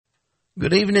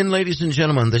Good evening, ladies and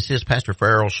gentlemen. This is Pastor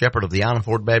Farrell Shepherd of the Island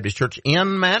Ford Baptist Church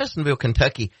in Madisonville,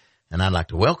 Kentucky, and I'd like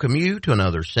to welcome you to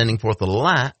another Sending Forth the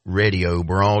Light radio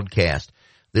broadcast.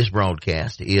 This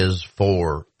broadcast is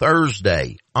for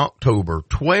Thursday, October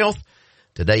 12th.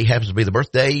 Today happens to be the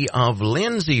birthday of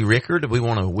Lindsay Rickard. We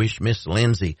want to wish Miss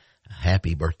Lindsay a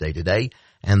happy birthday today.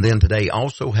 And then today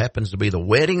also happens to be the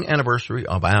wedding anniversary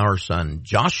of our son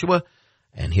Joshua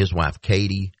and his wife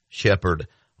Katie Shepherd.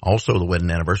 Also the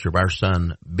wedding anniversary of our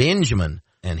son Benjamin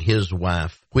and his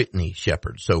wife Whitney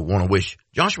Shepherd. So want to wish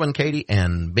Joshua and Katie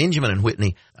and Benjamin and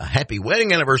Whitney a happy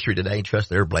wedding anniversary today. Trust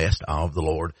they're blessed of the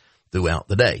Lord throughout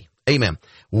the day. Amen.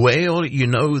 Well, you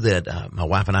know that my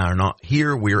wife and I are not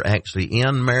here. We're actually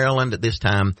in Maryland at this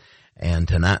time, and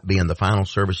tonight being the final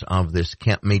service of this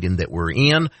camp meeting that we're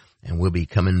in, and we'll be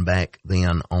coming back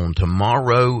then on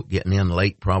tomorrow, getting in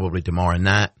late probably tomorrow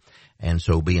night. And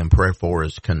so be in prayer for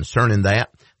us concerning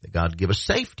that God give us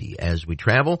safety as we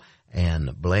travel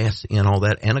and bless in all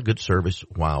that and a good service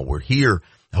while we're here.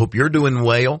 I hope you're doing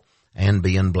well and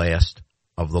being blessed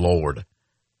of the Lord.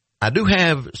 I do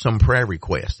have some prayer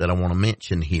requests that I want to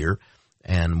mention here,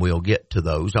 and we'll get to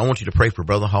those. I want you to pray for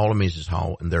Brother Hall and Mrs.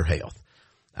 Hall and their health.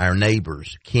 Our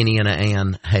neighbors, Kenny and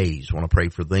Ann Hayes, want to pray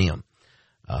for them.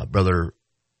 Brother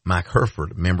Mike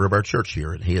Herford, a member of our church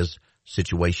here, and his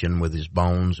situation with his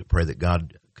bones. Pray that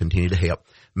God continue to help.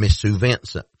 Miss Sue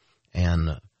Vincent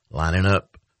and lining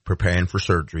up, preparing for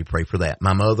surgery. Pray for that.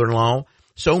 My mother-in-law.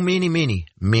 So many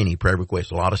prayer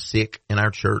requests. A lot of sick in our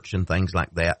church and things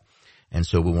like that. And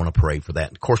so we want to pray for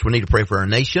that. Of course, we need to pray for our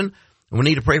nation. And we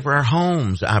need to pray for our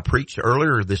homes. I preached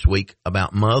earlier this week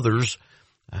about mothers.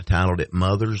 I titled it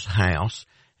Mother's House.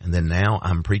 And then now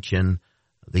I'm preaching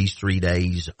these 3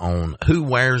 days on who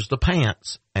wears the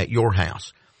pants at your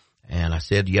house. And I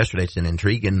said yesterday it's an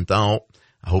intriguing thought.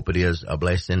 I hope it is a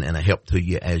blessing and a help to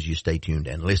you as you stay tuned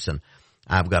and listen.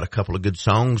 I've got a couple of good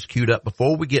songs queued up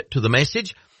before we get to the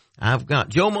message. I've got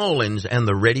Joe Mullins and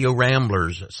the Radio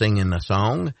Ramblers singing a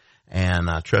song, and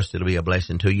I trust it'll be a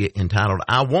blessing to you, entitled,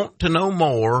 I Want to Know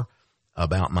More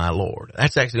About My Lord.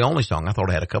 That's actually the only song. I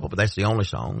thought I had a couple, but that's the only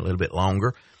song, a little bit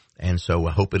longer. And so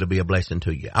I hope it'll be a blessing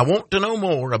to you. I Want to Know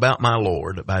More About My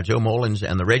Lord by Joe Mullins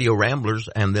and the Radio Ramblers,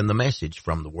 and then the message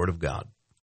from the Word of God.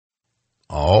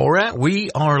 All right, we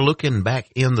are looking back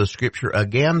in the Scripture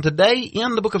again today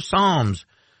in the book of Psalms,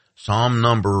 Psalm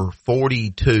number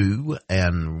 42,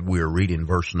 and we're reading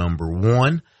verse number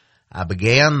 1. I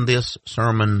began this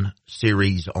sermon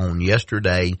series on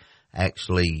yesterday.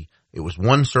 Actually, it was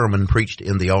one sermon preached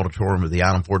in the auditorium of the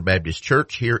Island Ford Baptist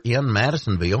Church here in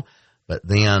Madisonville, but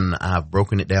then I've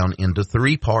broken it down into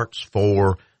 3 parts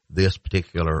for this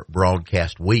particular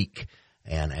broadcast week.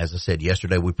 And as I said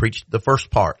yesterday, we preached the first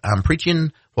part. I'm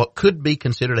preaching what could be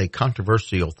considered a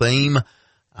controversial theme.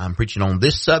 I'm preaching on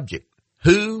this subject: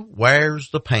 who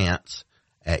wears the pants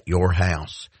at your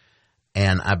house?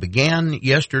 And I began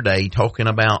yesterday talking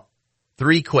about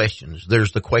 3 questions.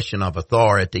 There's the question of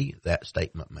authority that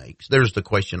statement makes. There's the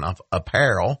question of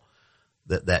apparel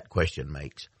that question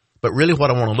makes. But really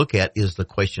what I want to look at is the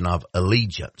question of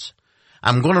allegiance.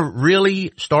 I'm going to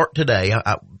really start today.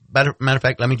 Matter of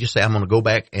fact, let me just say I'm going to go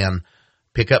back and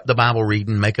pick up the Bible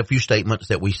reading, make a few statements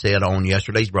that we said on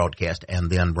yesterday's broadcast,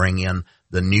 and then bring in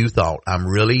the new thought. I'm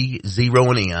really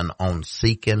zeroing in on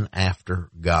seeking after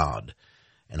God.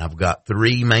 And I've got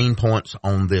 3 main points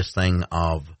on this thing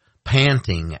of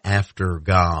panting after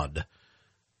God.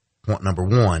 Point number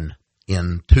 1,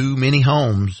 in too many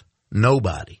homes,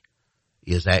 nobody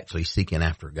is actually seeking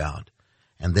after God.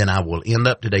 And then I will end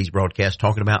up today's broadcast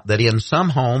talking about that in some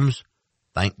homes,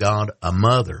 thank God, a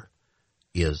mother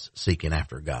is seeking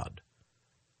after God.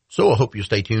 So I hope you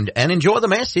stay tuned and enjoy the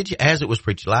message as it was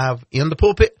preached live in the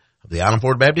pulpit of the Island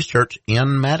Ford Baptist Church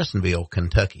in Madisonville,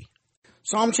 Kentucky.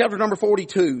 Psalm chapter number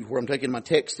 42, where I'm taking my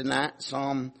text tonight.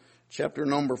 Psalm chapter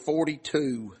number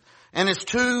 42. And it's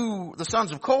to the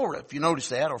sons of Korah, if you notice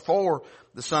that, or for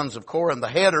the sons of Korah. And the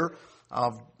header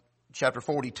of chapter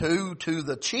 42, to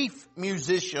the chief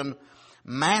musician,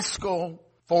 Maskil,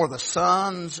 for the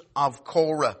sons of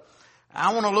Korah.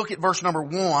 I want to look at verse number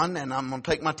 1, and I'm going to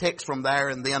take my text from there,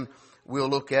 and then we'll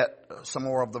look at some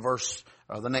more of the verse,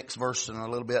 the next verse, and a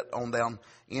little bit on down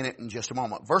in it in just a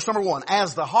moment. Verse number 1,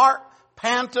 as the hart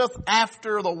panteth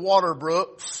after the water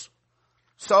brooks,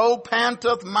 so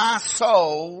panteth my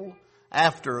soul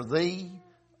after thee,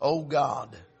 O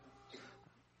God.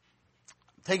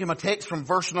 Taking my text from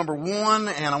verse number 1,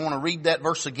 and I want to read that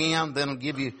verse again, then I'll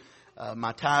give you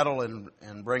my title and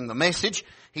bring the message.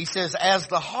 He says, as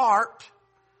the hart,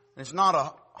 it's not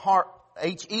a heart,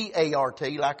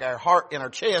 H-E-A-R-T, like our heart in our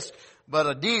chest, but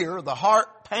a deer, the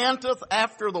hart panteth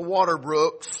after the water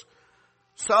brooks,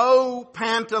 So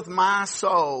panteth my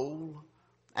soul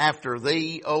after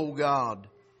thee, O God.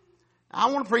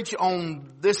 I want to preach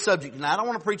on this subject tonight. I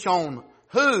want to preach on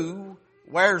who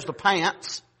wears the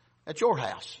pants at your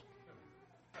house.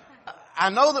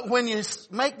 I know that when you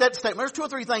make that statement, there's 2 or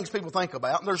 3 things people think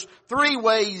about. And there's 3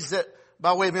 ways that,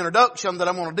 by way of introduction, that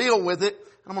I'm going to deal with it.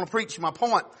 I'm going to preach my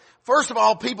point. First of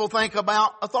all, people think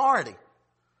about authority.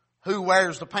 Who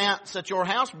wears the pants at your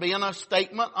house being a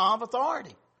statement of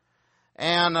authority.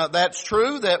 And that's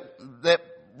true. That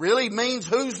really means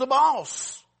who's the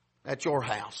boss at your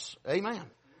house. Amen.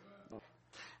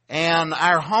 And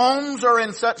our homes are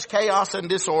in such chaos and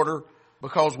disorder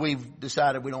because we've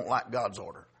decided we don't like God's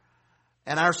order.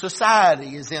 And our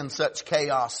society is in such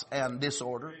chaos and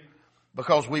disorder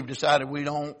because we've decided we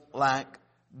don't like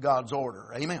God's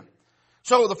order. Amen.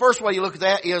 So the first way you look at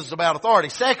that is about authority.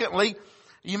 Secondly,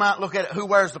 you might look at who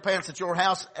wears the pants at your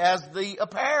house as the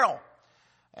apparel.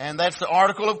 And that's the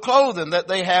article of clothing that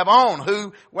they have on.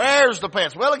 Who wears the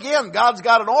pants? Well, again, God's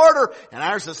got an order and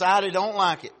our society don't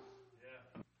like it.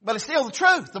 But it's still the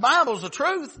truth. The Bible's the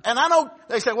truth. And I know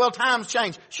they say, well, times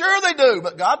change. Sure they do,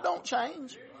 but God don't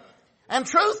change. And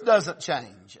truth doesn't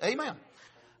change. Amen.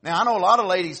 Now, I know a lot of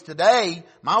ladies today,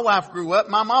 my wife grew up,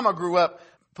 my mama grew up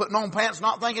putting on pants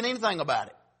not thinking anything about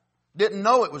it. Didn't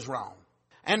know it was wrong.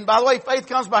 And by the way, faith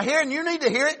comes by hearing. You need to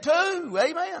hear it too.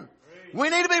 Amen. We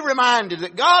need to be reminded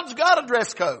that God's got a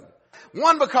dress code.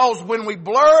 One, because when we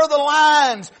blur the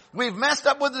lines, we've messed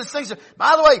up with this thing.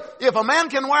 By the way, if a man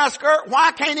can wear a skirt,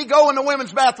 why can't he go in the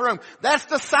women's bathroom? That's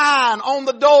the sign on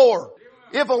the door.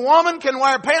 If a woman can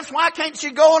wear pants, why can't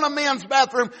she go in a men's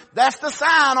bathroom? That's the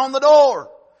sign on the door.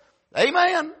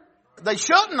 Amen. They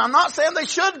shouldn't. I'm not saying they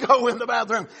should go in the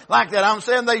bathroom like that. I'm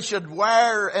saying they should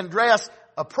wear and dress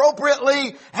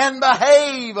appropriately and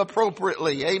behave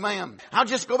appropriately. Amen. I'll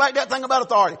just go back to that thing about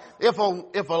authority. If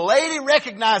a lady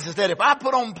recognizes that if I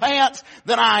put on pants,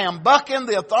 then I am bucking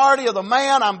the authority of the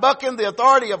man, I'm bucking the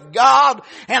authority of God,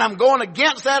 and I'm going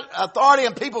against that authority,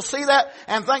 and people see that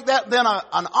and think that, then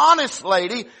an honest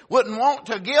lady wouldn't want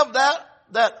to give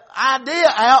that idea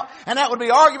out, and that would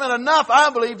be argument enough,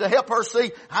 I believe, to help her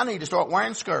see, I need to start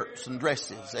wearing skirts and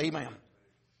dresses. Amen.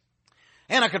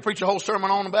 And I could preach a whole sermon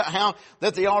on about how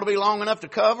that they ought to be long enough to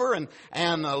cover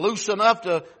and loose enough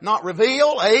to not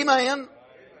reveal. Amen.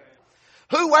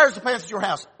 Who wears the pants at your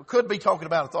house? Could be talking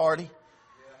about authority.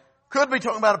 Could be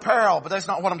talking about apparel, but that's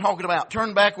not what I'm talking about.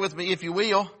 Turn back with me, if you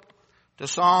will, to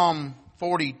Psalm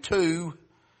 42.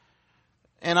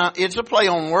 And it's a play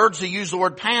on words. He used the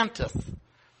word panteth.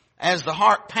 As the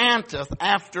hart panteth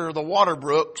after the water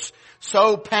brooks,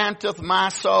 so panteth my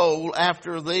soul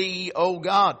after thee, O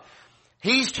God.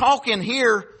 He's talking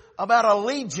here about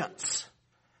allegiance.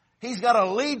 He's got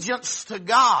allegiance to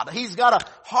God. He's got a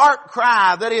heart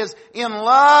cry that is in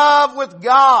love with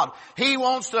God. He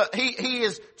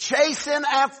is chasing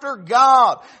after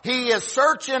God. He is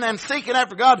searching and seeking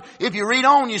after God. If you read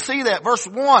on, you see that. Verse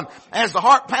 1, as the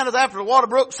hart panteth after the water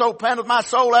brook, so panteth my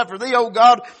soul after thee, O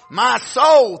God. My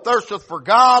soul thirsteth for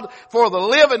God, for the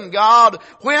living God.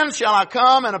 When shall I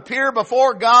come and appear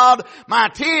before God? My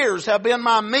tears have been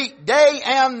my meat day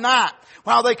and night,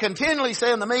 while they continually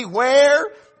say unto me, where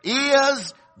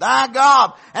is thy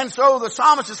God? And so the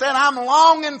psalmist is saying, I'm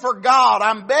longing for God.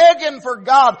 I'm begging for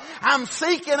God. I'm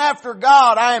seeking after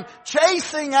God. I am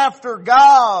chasing after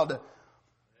God.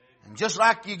 And just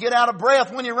like you get out of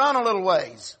breath when you run a little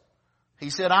ways,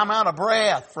 he said, I'm out of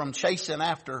breath from chasing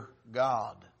after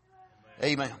God.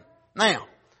 Amen. Now,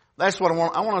 that's what I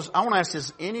want. I want to ask,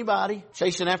 is anybody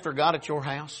chasing after God at your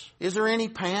house? Is there any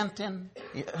panting?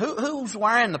 Who's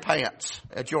wearing the pants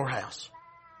at your house?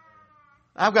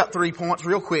 I've got 3 points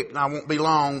real quick, and I won't be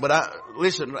long, but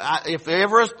if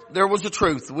ever there was a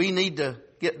truth, we need to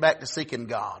get back to seeking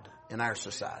God in our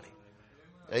society.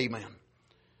 Amen.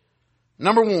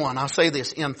 Number 1, I'll say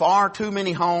this, in far too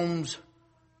many homes,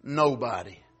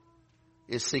 nobody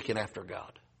is seeking after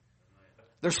God.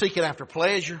 They're seeking after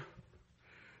pleasure.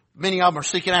 Many of them are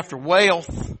seeking after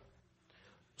wealth.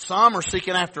 Some are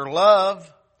seeking after love.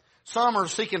 Some are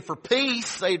seeking for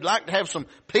peace. They'd like to have some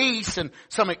peace and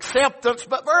some acceptance,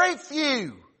 but very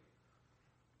few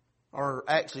are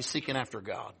actually seeking after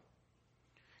God.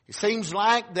 It seems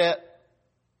like that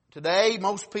today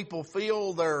most people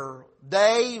fill their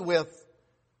day with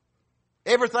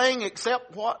everything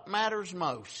except what matters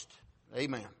most.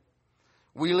 Amen.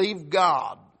 We leave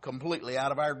God completely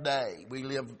out of our day. We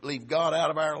leave God out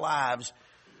of our lives.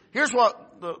 Here's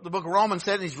what the book of Romans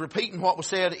said, and he's repeating what was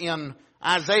said in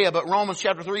Isaiah, but Romans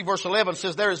chapter 3 verse 11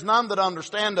 says, there is none that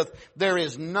understandeth, there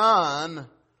is none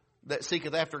that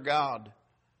seeketh after God.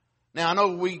 Now I know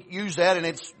we use that, and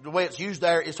it's the way it's used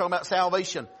there. It's talking about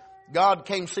salvation. God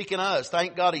came seeking us.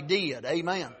 Thank God He did.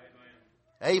 Amen.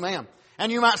 Amen.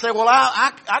 And you might say, well,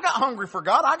 I got hungry for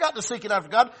God. I got to seek it after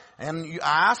God. And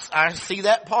I see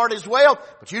that part as well.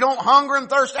 But you don't hunger and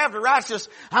thirst after righteousness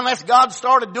unless God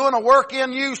started doing a work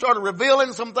in you, started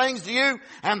revealing some things to you.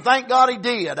 And thank God He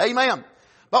did. Amen.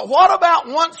 But what about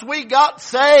once we got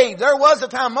saved? There was a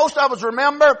time, most of us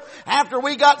remember, after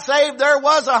we got saved, there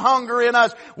was a hunger in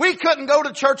us. We couldn't go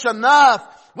to church enough.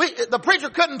 The preacher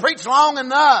couldn't preach long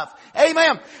enough.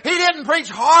 Amen. He didn't preach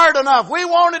hard enough. We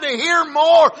wanted to hear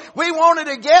more. We wanted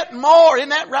to get more. Isn't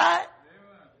that right?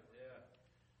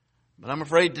 But I'm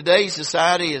afraid today's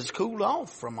society has cooled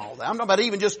off from all that. I'm talking about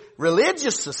even just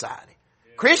religious society.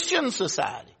 Christian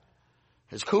society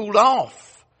has cooled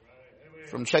off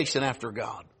from chasing after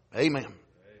God. Amen.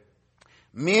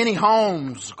 Many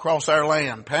homes across our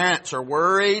land, parents are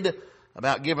worried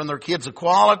about giving their kids a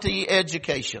quality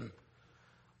education.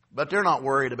 But they're not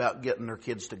worried about getting their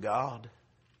kids to God.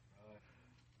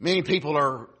 Many people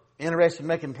are interested in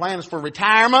making plans for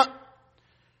retirement,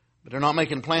 but they're not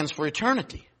making plans for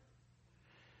eternity.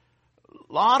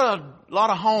 A lot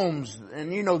of homes,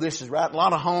 and you know this is right, a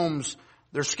lot of homes,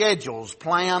 their schedules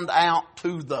planned out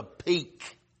to the peak.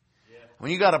 When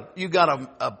you got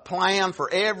a plan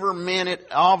for every minute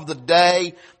of the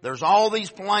day, there's all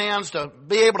these plans to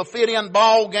be able to fit in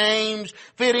ball games,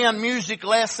 fit in music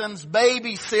lessons,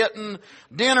 babysitting,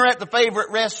 dinner at the favorite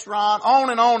restaurant,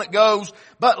 on and on it goes.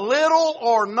 But little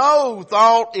or no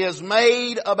thought is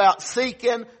made about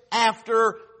seeking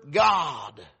after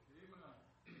God.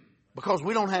 Because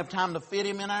we don't have time to fit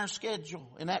Him in our schedule.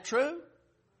 Isn't that true?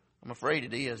 I'm afraid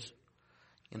it is.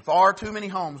 In far too many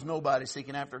homes, nobody's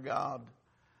seeking after God.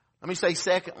 Let me say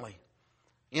secondly,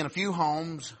 in a few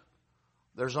homes,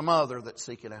 there's a mother that's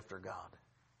seeking after God.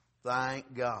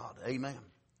 Thank God. Amen.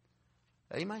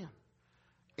 Amen.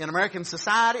 In American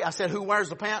society, I said, who wears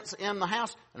the pants in the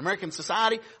house? In American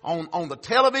society, on the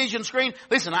television screen.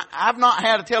 Listen, I've not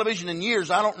had a television in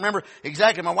years. I don't remember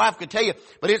exactly. My wife could tell you,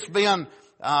 but it's been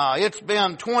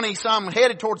 20 some,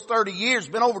 headed towards 30 years,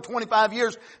 been over 25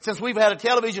 years since we've had a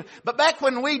television. But back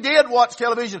when we did watch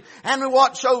television, and we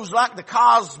watched shows like the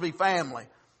Cosby Family,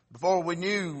 before we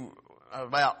knew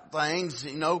about things,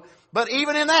 you know. But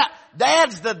even in that,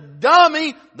 Dad's the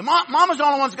dummy. The Mama's the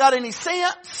only one that's got any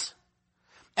sense.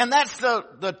 And that's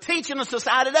the teaching of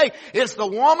society today. It's the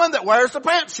woman that wears the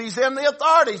pants. She's in the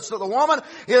authority. So the woman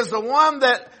is the one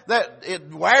that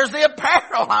it wears the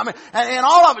apparel. I mean, and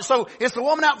all of it. So it's the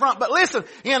woman out front. But listen,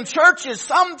 in churches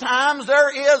sometimes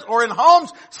there is, or in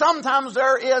homes, sometimes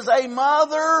there is a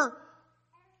mother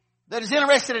that is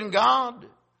interested in God,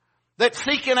 that's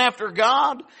seeking after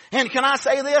God. And can I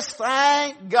say this?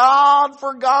 Thank God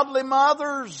for godly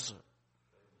mothers.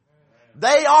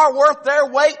 They are worth their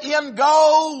weight in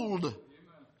gold.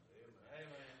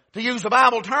 To use a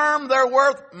Bible term, they're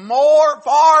worth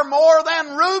far more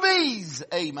than rubies.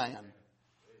 Amen.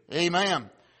 Amen.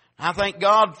 I thank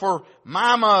God for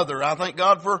my mother. I thank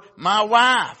God for my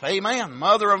wife. Amen.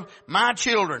 Mother of my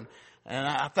children. And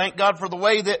I thank God for the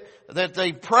way that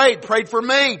they prayed for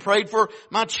me, prayed for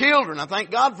my children. I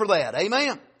thank God for that.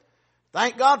 Amen.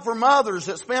 Thank God for mothers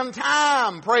that spend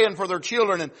time praying for their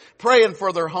children and praying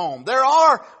for their home. There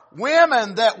are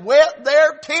women that wet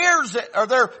their tears or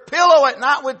their pillow at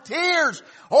night with tears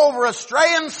over a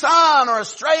straying son or a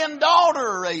straying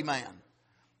daughter. Amen.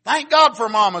 Thank God for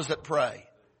mamas that pray.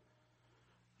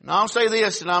 Now I'll say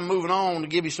this, and I'm moving on to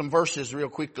give you some verses real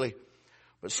quickly.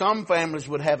 But some families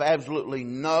would have absolutely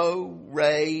no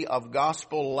ray of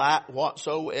gospel light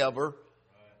whatsoever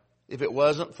if it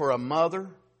wasn't for a mother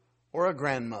or a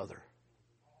grandmother.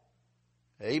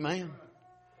 Amen.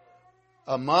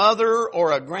 A mother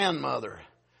or a grandmother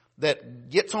that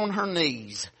gets on her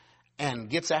knees and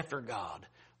gets after God.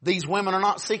 These women are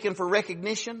not seeking for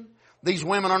recognition. These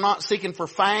women are not seeking for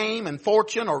fame and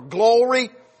fortune or glory,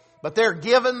 but they're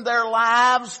giving their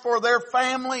lives for their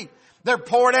family. They're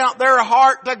pouring out their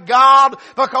heart to God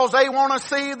because they want to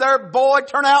see their boy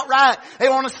turn out right. They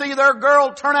want to see their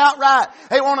girl turn out right.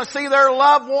 They want to see their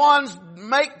loved ones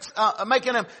make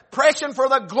an impression for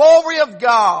the glory of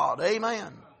God.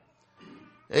 Amen.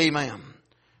 Amen.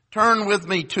 Turn with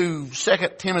me to 2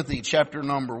 Timothy chapter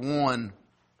number 1.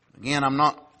 Again, I'm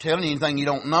not telling you anything you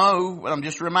don't know, but I'm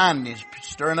just reminding you,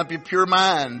 stirring up your pure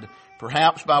mind,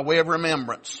 perhaps by way of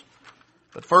remembrance.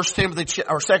 But 2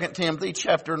 Timothy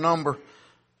chapter number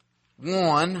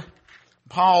 1,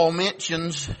 Paul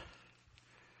mentions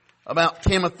about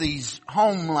Timothy's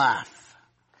home life.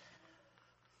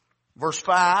 Verse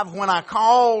 5, when I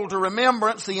call to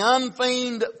remembrance the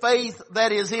unfeigned faith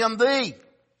that is in thee,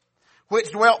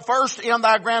 which dwelt first in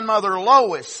thy grandmother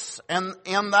Lois, and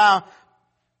in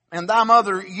thy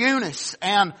mother Eunice,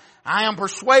 and I am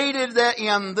persuaded that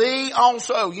in thee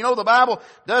also. You know, the Bible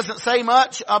doesn't say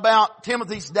much about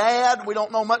Timothy's dad. We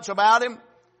don't know much about him.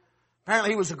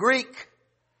 Apparently he was a Greek.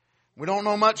 We don't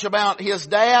know much about his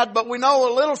dad, but we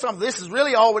know a little something. This is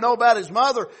really all we know about his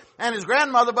mother and his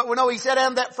grandmother, but we know he said,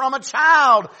 and that from a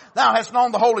child thou hast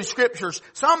known the Holy Scriptures.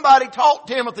 Somebody taught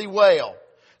Timothy well.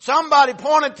 Somebody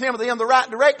pointed Timothy in the right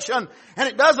direction, and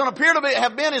it doesn't appear to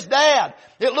have been his dad.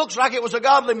 It looks like it was a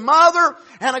godly mother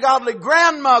and a godly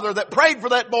grandmother that prayed for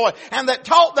that boy and that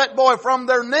taught that boy from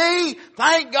their knee.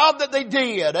 Thank God that they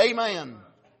did. Amen.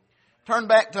 Turn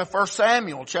back to 1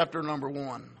 Samuel chapter number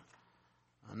 1.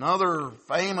 Another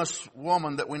famous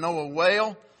woman that we know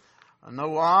well,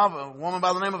 a woman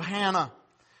by the name of Hannah.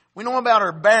 We know about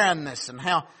her barrenness and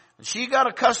how she got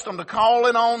accustomed to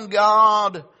calling on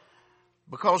God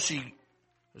because she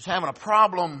was having a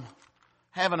problem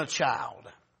having a child.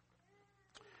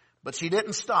 But she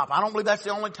didn't stop. I don't believe that's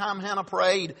the only time Hannah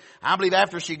prayed. I believe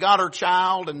after she got her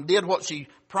child and did what she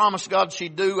promised God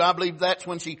she'd do, I believe that's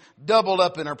when she doubled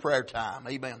up in her prayer time.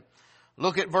 Amen.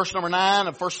 Look at verse number 9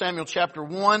 of 1 Samuel chapter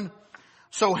 1.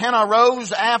 So Hannah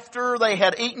rose after they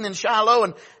had eaten in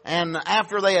Shiloh and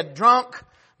after they had drunk.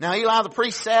 Now Eli the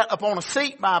priest sat upon a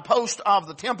seat by a post of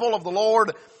the temple of the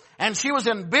Lord, and she was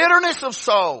in bitterness of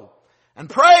soul and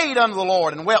prayed unto the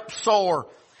Lord and wept sore.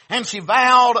 And she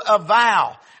vowed a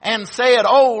vow and said,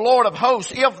 O Lord of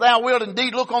hosts, if thou wilt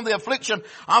indeed look on the affliction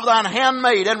of thine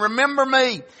handmaid and remember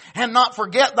me and not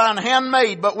forget thine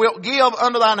handmaid, but wilt give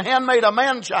unto thine handmaid a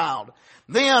man-child,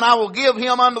 then I will give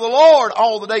him unto the Lord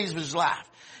all the days of his life.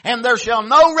 And there shall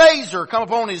no razor come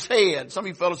upon his head. Some of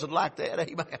you fellows would like that.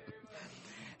 Amen.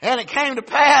 And it came to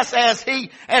pass as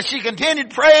she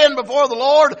continued praying before the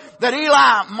Lord that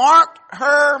Eli marked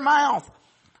her mouth.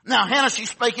 Now Hannah, she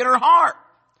spake in her heart.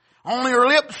 Only her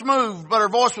lips moved, but her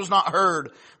voice was not heard.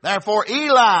 Therefore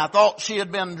Eli thought she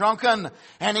had been drunken.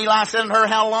 And Eli said unto her,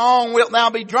 How long wilt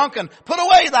thou be drunken? Put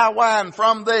away thy wine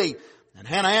from thee. And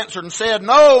Hannah answered and said,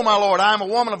 No, my Lord, I am a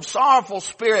woman of sorrowful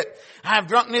spirit. I have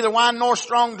drunk neither wine nor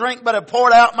strong drink, but have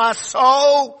poured out my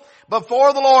soul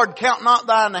before the Lord. Count not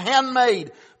thine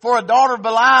handmaid for a daughter of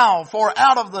Belial, for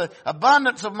out of the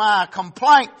abundance of my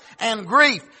complaint and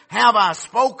grief have I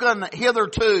spoken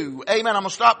hitherto. Amen. I'm going to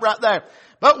stop right there.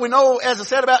 But we know, as I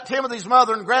said, about Timothy's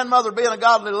mother and grandmother being a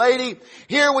godly lady.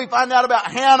 Here we find out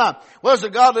about Hannah was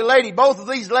a godly lady. Both of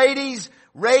these ladies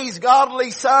raised godly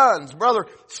sons. Brother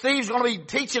Steve's going to be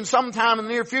teaching sometime in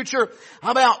the near future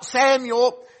about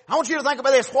Samuel. I want you to think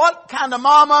about this. What kind of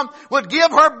mama would give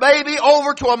her baby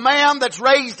over to a man that's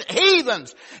raised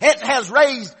heathens? It has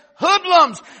raised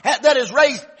hoodlums. That has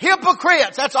raised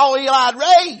hypocrites. That's all Eli had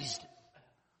raised.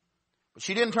 But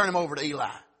she didn't turn him over to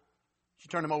Eli. She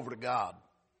turned him over to God.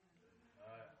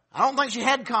 I don't think she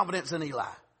had confidence in Eli.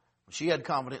 She had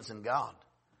confidence in God.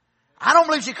 I don't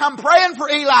believe she come praying for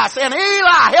Eli, saying,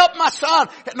 Eli, help my son.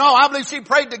 No, I believe she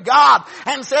prayed to God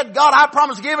and said, God, I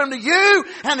promise to give him to you,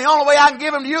 and the only way I can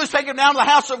give him to you is take him down to the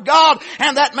house of God,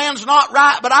 and that man's not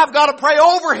right, but I've got to pray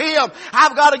over him.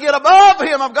 I've got to get above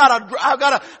him. I've got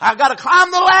to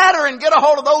climb the ladder and get a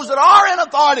hold of those that are in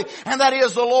authority, and that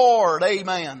is the Lord.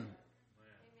 Amen.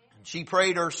 And she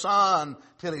prayed her son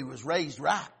till he was raised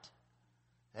right.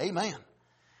 Amen.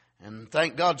 And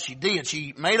thank God she did.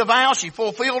 She made a vow. She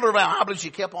fulfilled her vow. I believe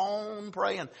she kept on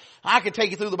praying. I could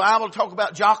take you through the Bible to talk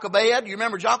about Jochebed. You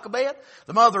remember Jochebed?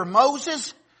 The mother of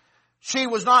Moses. She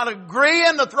was not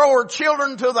agreeing to throw her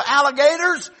children to the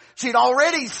alligators. She'd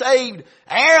already saved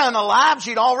Aaron alive.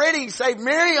 She'd already saved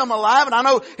Miriam alive. And I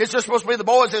know it's just supposed to be the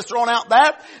boys that's thrown out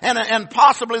there. And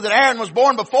possibly that Aaron was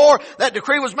born before that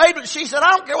decree was made. But she said, I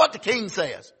don't care what the king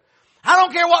says. I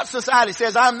don't care what society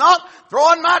says. I'm not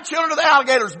throwing my children to the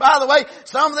alligators. By the way,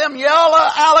 some of them yellow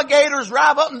alligators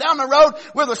drive up and down the road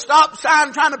with a stop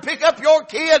sign trying to pick up your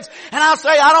kids. And I'll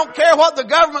say, I don't care what the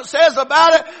government says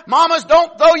about it. Mamas,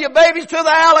 don't throw your babies to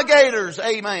the alligators.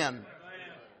 Amen.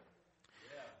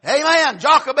 Amen.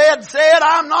 Jochebed said,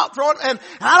 I'm not throwing, and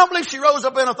I don't believe she rose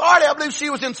up in authority. I believe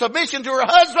she was in submission to her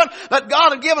husband, but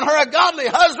God had given her a godly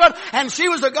husband, and she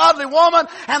was a godly woman,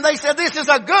 and they said, this is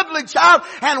a goodly child,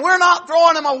 and we're not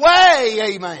throwing him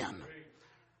away. Amen.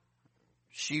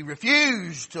 She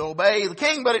refused to obey the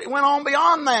king, but it went on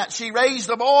beyond that. She raised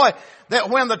a boy that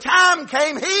when the time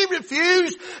came, he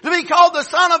refused to be called the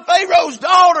son of Pharaoh's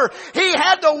daughter. He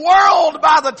had the world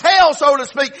by the tail, so to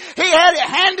speak. He had it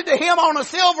handed to him on a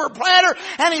silver platter,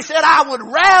 and he said, I would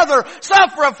rather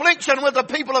suffer affliction with the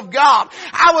people of God.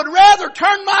 I would rather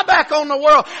turn my back on the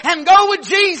world and go with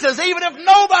Jesus, even if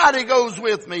nobody goes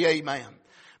with me. Amen.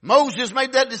 Moses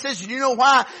made that decision. You know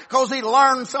why? Because he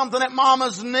learned something at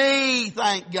mama's knee,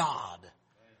 thank God.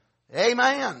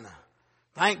 Amen.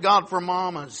 Thank God for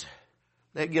mamas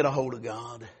that get a hold of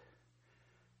God.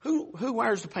 Who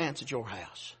wears the pants at your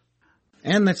house?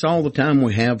 And that's all the time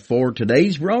we have for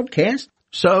today's broadcast.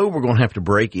 So we're going to have to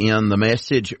break in the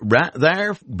message right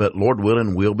there, but Lord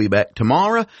willing, we'll be back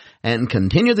tomorrow and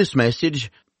continue this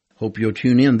message. Hope you'll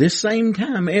tune in this same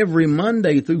time every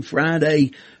Monday through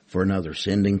Friday for another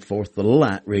Sending Forth the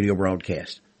Light radio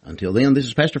broadcast. Until then, this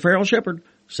is Pastor Farrell Shepherd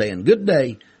saying good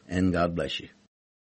day and God bless you.